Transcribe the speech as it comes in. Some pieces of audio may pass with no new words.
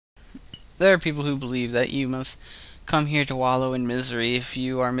There are people who believe that you must come here to wallow in misery if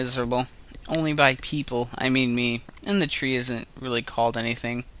you are miserable. Only by people, I mean me, and the tree isn't really called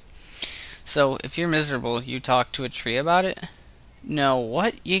anything. So, if you're miserable, you talk to a tree about it? No,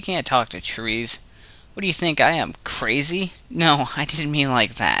 what? You can't talk to trees. What do you think, I am crazy? No, I didn't mean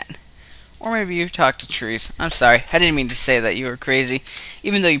like that. Or maybe you talk to trees. I'm sorry, I didn't mean to say that you were crazy,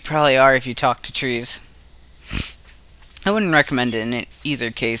 even though you probably are if you talk to trees. I wouldn't recommend it in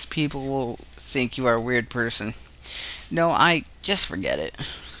either case. People will think you are a weird person. No, I just forget it.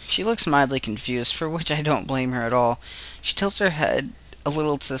 She looks mildly confused, for which I don't blame her at all. She tilts her head a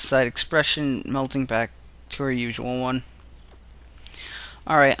little to the side, expression melting back to her usual one.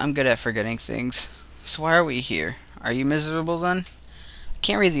 Alright, I'm good at forgetting things. So why are we here? Are you miserable then? I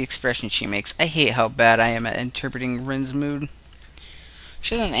can't read the expression she makes. I hate how bad I am at interpreting Rin's mood.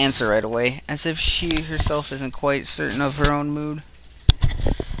 She doesn't answer right away, as if she herself isn't quite certain of her own mood.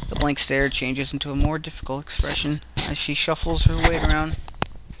 The blank stare changes into a more difficult expression as she shuffles her weight around.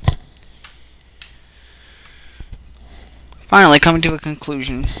 Finally, coming to a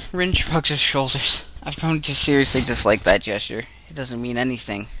conclusion, Rin shrugs her shoulders. I've grown to seriously dislike that gesture. It doesn't mean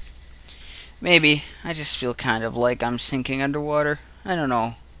anything. Maybe. I just feel kind of like I'm sinking underwater. I don't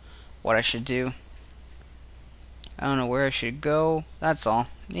know what I should do. I don't know where I should go. That's all.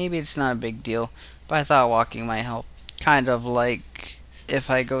 Maybe it's not a big deal, but I thought walking might help. Kind of like if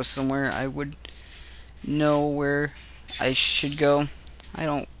I go somewhere, I would know where I should go. I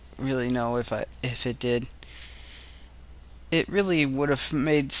don't really know if it did. It really would have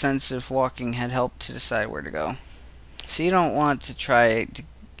made sense if walking had helped to decide where to go. So you don't want to try to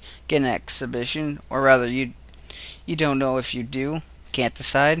get an exhibition, or rather you don't know if you do, can't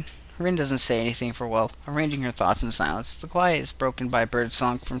decide. Rin doesn't say anything for a while, arranging her thoughts in silence. The quiet is broken by bird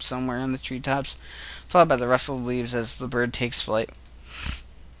song from somewhere in the treetops, followed by the rustle of leaves as the bird takes flight.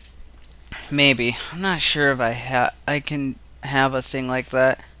 Maybe. I'm not sure if I can have a thing like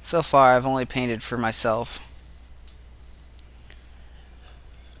that. So far, I've only painted for myself.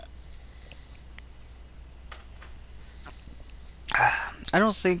 I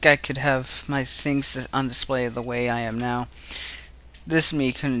don't think I could have my things on display the way I am now. This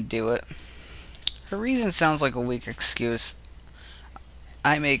me couldn't do it. Her reason sounds like a weak excuse.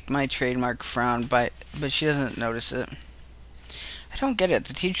 I make my trademark frown, but she doesn't notice it. I don't get it.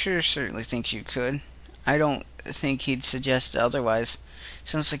 The teacher certainly thinks you could. I don't think he'd suggest otherwise.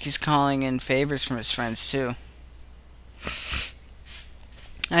 Sounds like he's calling in favors from his friends, too.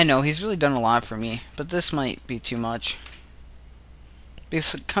 I know, he's really done a lot for me, but this might be too much.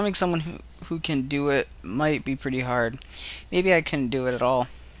 Becoming someone who can do it might be pretty hard. Maybe I couldn't do it at all.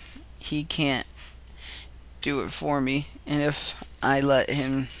 He can't do it for me, and if I let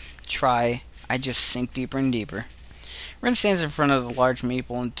him try, I just sink deeper and deeper. Rin stands in front of the large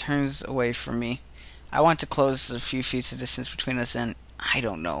maple and turns away from me. I want to close the few feet of distance between us, and I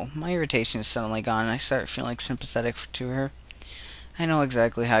don't know. My irritation is suddenly gone, and I start feeling sympathetic to her. I know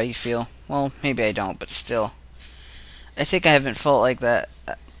exactly how you feel. Well, maybe I don't, but still. I think I haven't felt like that,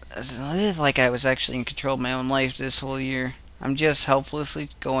 like I was actually in control of my own life this whole year. I'm just helplessly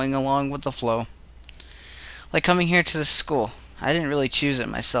going along with the flow. Like coming here to this school. I didn't really choose it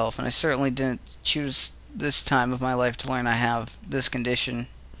myself, and I certainly didn't choose this time of my life to learn I have this condition.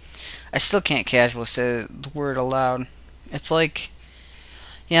 I still can't casually say the word aloud. It's like,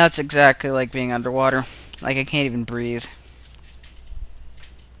 yeah, it's exactly like being underwater. Like I can't even breathe.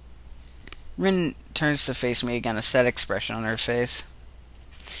 Rin turns to face me again, a sad expression on her face.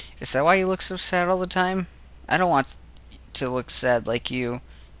 Is that why you look so sad all the time? I don't want to look sad like you.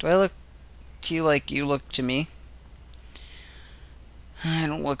 Do I look to you like you look to me? I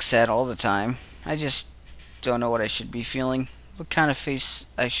don't look sad all the time. I just don't know what I should be feeling. What kind of face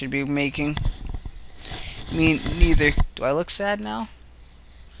I should be making. Me neither. Do I look sad now?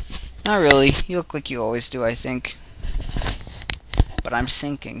 Not really. You look like you always do, I think. But I'm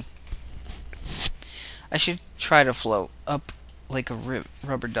sinking. I should try to float up like a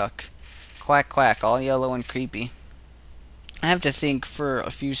rubber duck. Quack quack, all yellow and creepy. I have to think for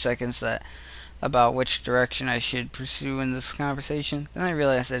a few seconds about which direction I should pursue in this conversation. Then I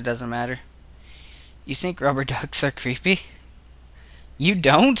realize that it doesn't matter. You think rubber ducks are creepy? You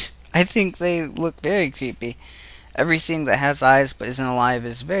don't? I think they look very creepy. Everything that has eyes but isn't alive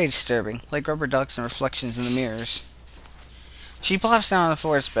is very disturbing, like rubber ducks and reflections in the mirrors. She plops down on the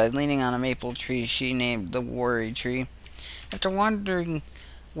forest bed, leaning on a maple tree she named the worry tree. After wondering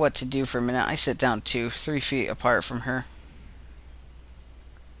what to do for a minute, I sit down too, 3 feet apart from her.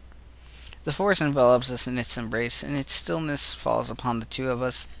 The forest envelops us in its embrace, and its stillness falls upon the two of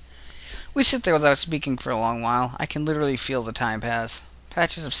us. We sit there without speaking for a long while. I can literally feel the time pass.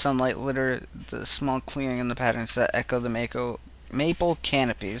 Patches of sunlight litter the small clearing in the patterns that echo the maple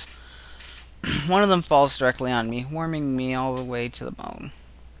canopies. One of them falls directly on me, warming me all the way to the bone.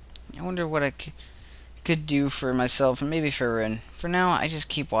 I wonder what I could do for myself and maybe for Rin. For now, I just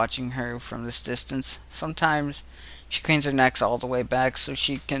keep watching her from this distance. Sometimes she cranes her neck all the way back so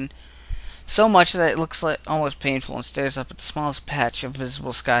much that it looks like almost painful, and stares up at the smallest patch of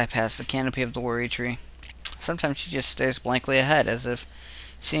visible sky past the canopy of the worry tree. Sometimes she just stares blankly ahead, as if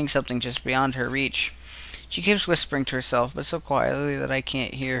seeing something just beyond her reach. She keeps whispering to herself, but so quietly that I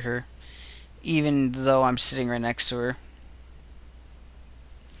can't hear her, even though I'm sitting right next to her.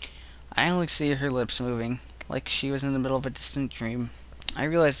 I only see her lips moving, like she was in the middle of a distant dream. I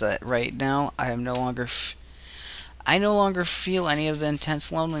realize that right now I no longer feel any of the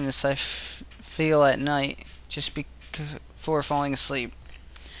intense loneliness I feel at night just before falling asleep.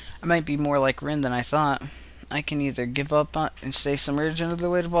 I might be more like Rin than I thought. I can either give up and stay submerged under the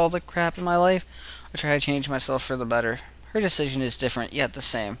weight of all the crap in my life, or try to change myself for the better. Her decision is different, yet the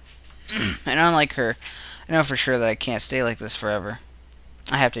same. And unlike her, I know for sure that I can't stay like this forever.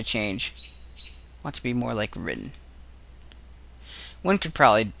 I have to change. I want to be more like Rin. Rin could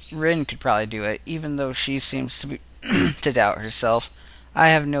probably do it, even though she seems to be to doubt herself. I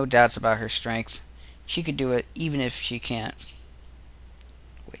have no doubts about her strength. She could do it, even if she can't.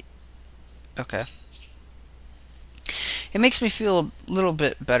 Wait. Okay. It makes me feel a little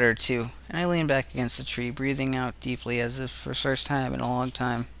bit better, too, and I lean back against the tree, breathing out deeply as if for the first time in a long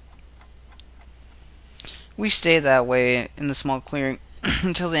time. We stay that way in the small clearing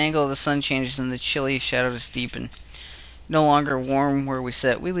until the angle of the sun changes and the chilly shadows deepen. No longer warm where we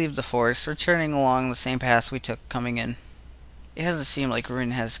sit, we leave the forest, returning along the same path we took coming in. It hasn't seemed like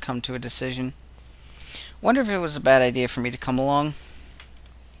Rin has come to a decision. Wonder if it was a bad idea for me to come along.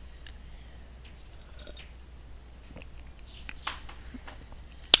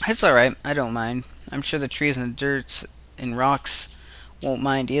 It's alright, I don't mind. I'm sure the trees and the dirt and rocks won't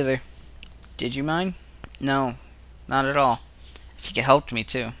mind either. Did you mind? No, not at all. I think it helped me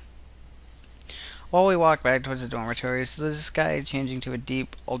too. While we walk back towards the dormitories, the sky is changing to a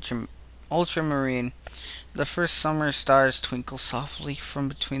deep ultramarine. The first summer stars twinkle softly from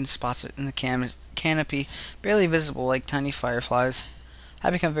between the spots in the canopy, barely visible like tiny fireflies.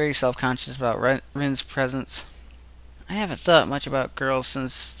 I become very self-conscious about Rin's presence. I haven't thought much about girls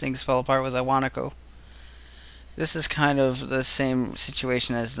since things fell apart with Iwanako. This is kind of the same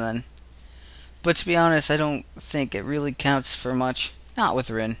situation as then. But to be honest, I don't think it really counts for much. Not with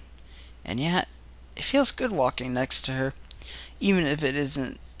Rin. And yet, it feels good walking next to her, even if it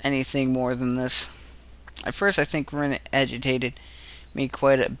isn't anything more than this. At first, I think Rin agitated me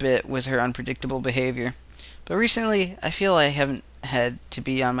quite a bit with her unpredictable behavior. But recently, I feel I haven't had to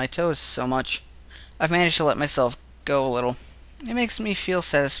be on my toes so much. I've managed to let myself go a little. It makes me feel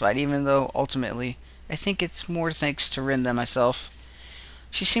satisfied, even though, ultimately, I think it's more thanks to Rin than myself.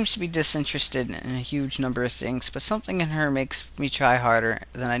 She seems to be disinterested in a huge number of things, but something in her makes me try harder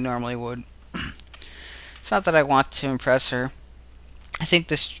than I normally would. It's not that I want to impress her. I think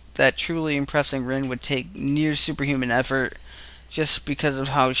that truly impressing Rin would take near superhuman effort just because of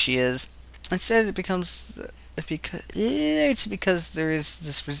how she is. Instead, it's because there is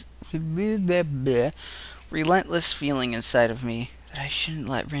this relentless feeling inside of me that I shouldn't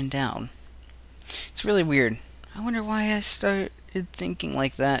let Rin down. It's really weird. I wonder why I started thinking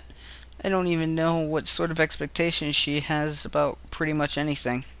like that. I don't even know what sort of expectations she has about pretty much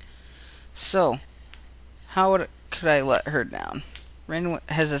anything. So, could I let her down? Rin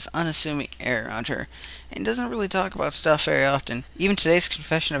has this unassuming air around her, and doesn't really talk about stuff very often. Even today's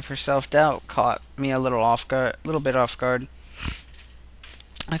confession of her self-doubt caught me a little bit off guard.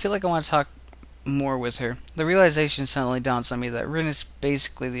 I feel like I want to talk more with her. The realization suddenly dawns on me that Rin is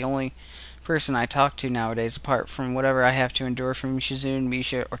basically the only person I talk to nowadays, apart from whatever I have to endure from Shizune,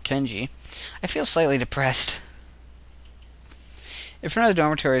 Misha, or Kenji. I feel slightly depressed. In front of the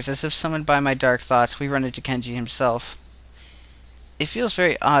dormitories, as if summoned by my dark thoughts, we run into Kenji himself. It feels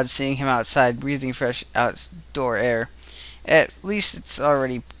very odd seeing him outside, breathing fresh outdoor air. At least it's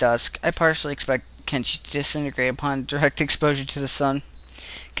already dusk. I partially expect Kenji to disintegrate upon direct exposure to the sun.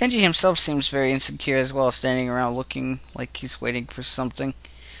 Kenji himself seems very insecure as well, standing around looking like he's waiting for something,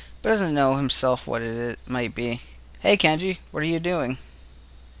 but doesn't know himself what it might be. Hey Kenji, what are you doing?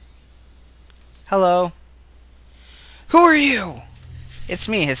 Hello? Who are you? It's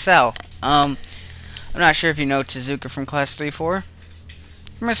me, Hisao. I'm not sure if you know Tezuka from Class 3-4.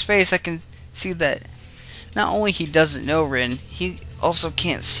 From his face, I can see that not only he doesn't know Rin, he also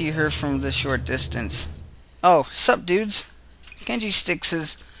can't see her from this short distance. Oh, sup dudes? Kenji sticks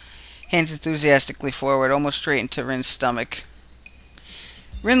his hands enthusiastically forward, almost straight into Rin's stomach.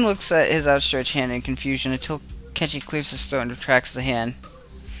 Rin looks at his outstretched hand in confusion until Kenji clears his throat and retracts the hand.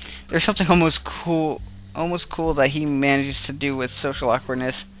 There's something almost cool that he manages to do with social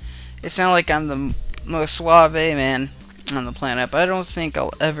awkwardness. It's not like I'm the most suave man on the planet, but I don't think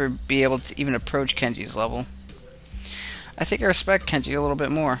I'll ever be able to even approach Kenji's level. I think I respect Kenji a little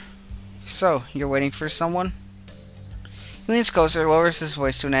bit more. So, you're waiting for someone? He leans closer, lowers his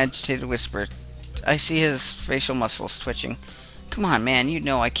voice to an agitated whisper. I see his facial muscles twitching. Come on, man, you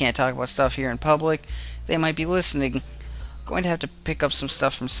know I can't talk about stuff here in public. They might be listening. I'm going to have to pick up some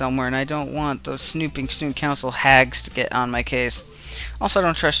stuff from somewhere, and I don't want those snooping student council hags to get on my case. Also, I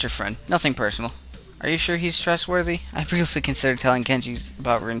don't trust your friend. Nothing personal. Are you sure he's trustworthy? I briefly considered telling Kenji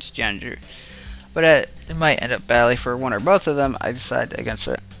about Rin's gender, but it might end up badly for one or both of them. I decided against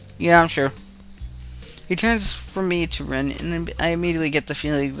it. Yeah, I'm sure. He turns from me to Rin, and I immediately get the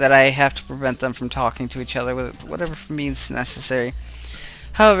feeling that I have to prevent them from talking to each other with whatever means necessary.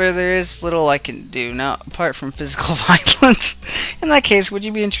 However, there is little I can do, now apart from physical violence. In that case, would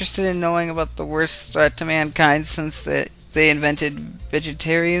you be interested in knowing about the worst threat to mankind since they invented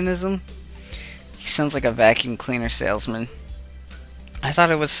vegetarianism? He sounds like a vacuum cleaner salesman. I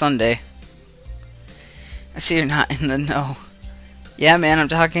thought it was Sunday. I see you're not in the know. Yeah, man, I'm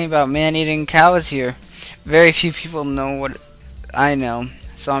talking about man-eating cows here. Very few people know what I know,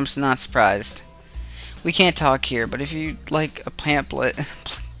 so I'm not surprised. We can't talk here, but if you'd like a pamphlet,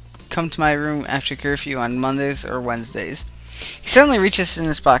 come to my room after curfew on Mondays or Wednesdays. He suddenly reaches in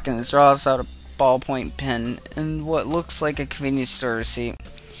his pocket and draws out a ballpoint pen and what looks like a convenience store receipt.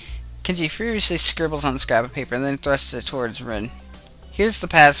 Kenji furiously scribbles on the scrap of paper and then thrusts it towards Rin. Here's the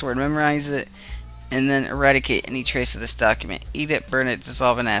password, memorize it, and then eradicate any trace of this document. Eat it, burn it,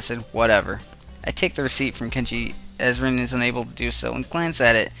 dissolve in acid, whatever. I take the receipt from Kenji as Rin is unable to do so and glance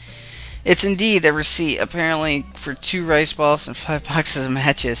at it. It's indeed a receipt, apparently for 2 rice balls and 5 boxes of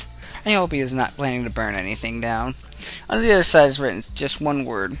matches. I hope he is not planning to burn anything down. On the other side is written just one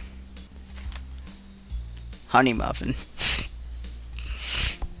word. Honey muffin.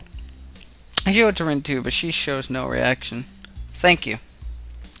 I show it to Rin too, but she shows no reaction. Thank you.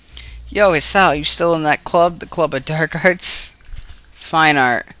 Yo, hey Sal, you still in that club? The Club of Dark Arts? Fine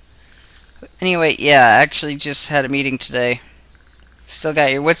art. Anyway, yeah, I actually just had a meeting today. Still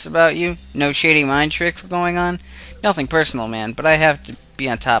got your wits about you? No shady mind tricks going on? Nothing personal, man, but I have to be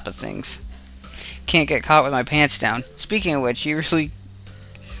on top of things. Can't get caught with my pants down. Speaking of which, you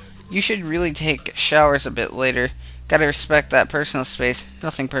should really take showers a bit later. Gotta respect that personal space.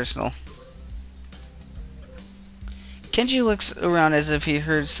 Nothing personal. Kenji looks around as if he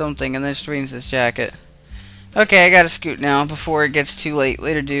heard something and then straightens his jacket. Okay, I gotta scoot now before it gets too late.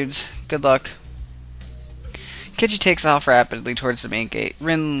 Later, dudes. Good luck. Kenji takes off rapidly towards the main gate.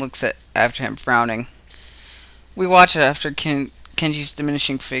 Rin looks after him, frowning. We watch after Kenji's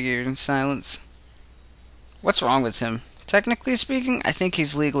diminishing figure in silence. What's wrong with him? Technically speaking, I think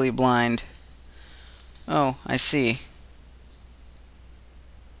he's legally blind. Oh, I see.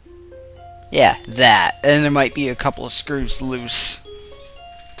 Yeah, that. And there might be a couple of screws loose.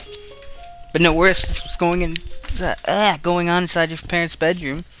 But no worse, this was going on inside your parents'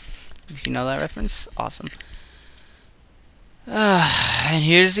 bedroom. If you know that reference, awesome. And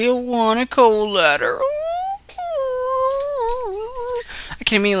here's the Iwanico letter. I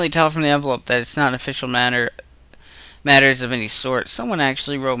can immediately tell from the envelope that it's not official matters of any sort. Someone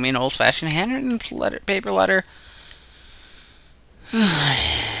actually wrote me an old-fashioned handwritten paper letter.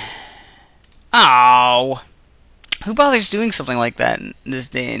 Oh, who bothers doing something like that in this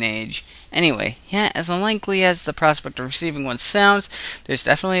day and age? Anyway, yeah, as unlikely as the prospect of receiving one sounds, there's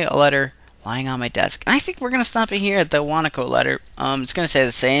definitely a letter lying on my desk. And I think we're going to stop it here at the Iwanico letter. It's going to say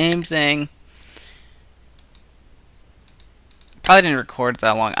the same thing. Probably didn't record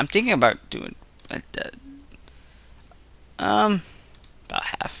that long. I'm thinking about doing about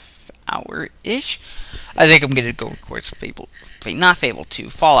half hour-ish. I think I'm going to go record some not Fable 2,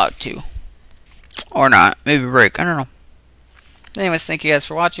 Fallout 2. Or not. Maybe break. I don't know. Anyways, thank you guys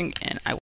for watching, and I will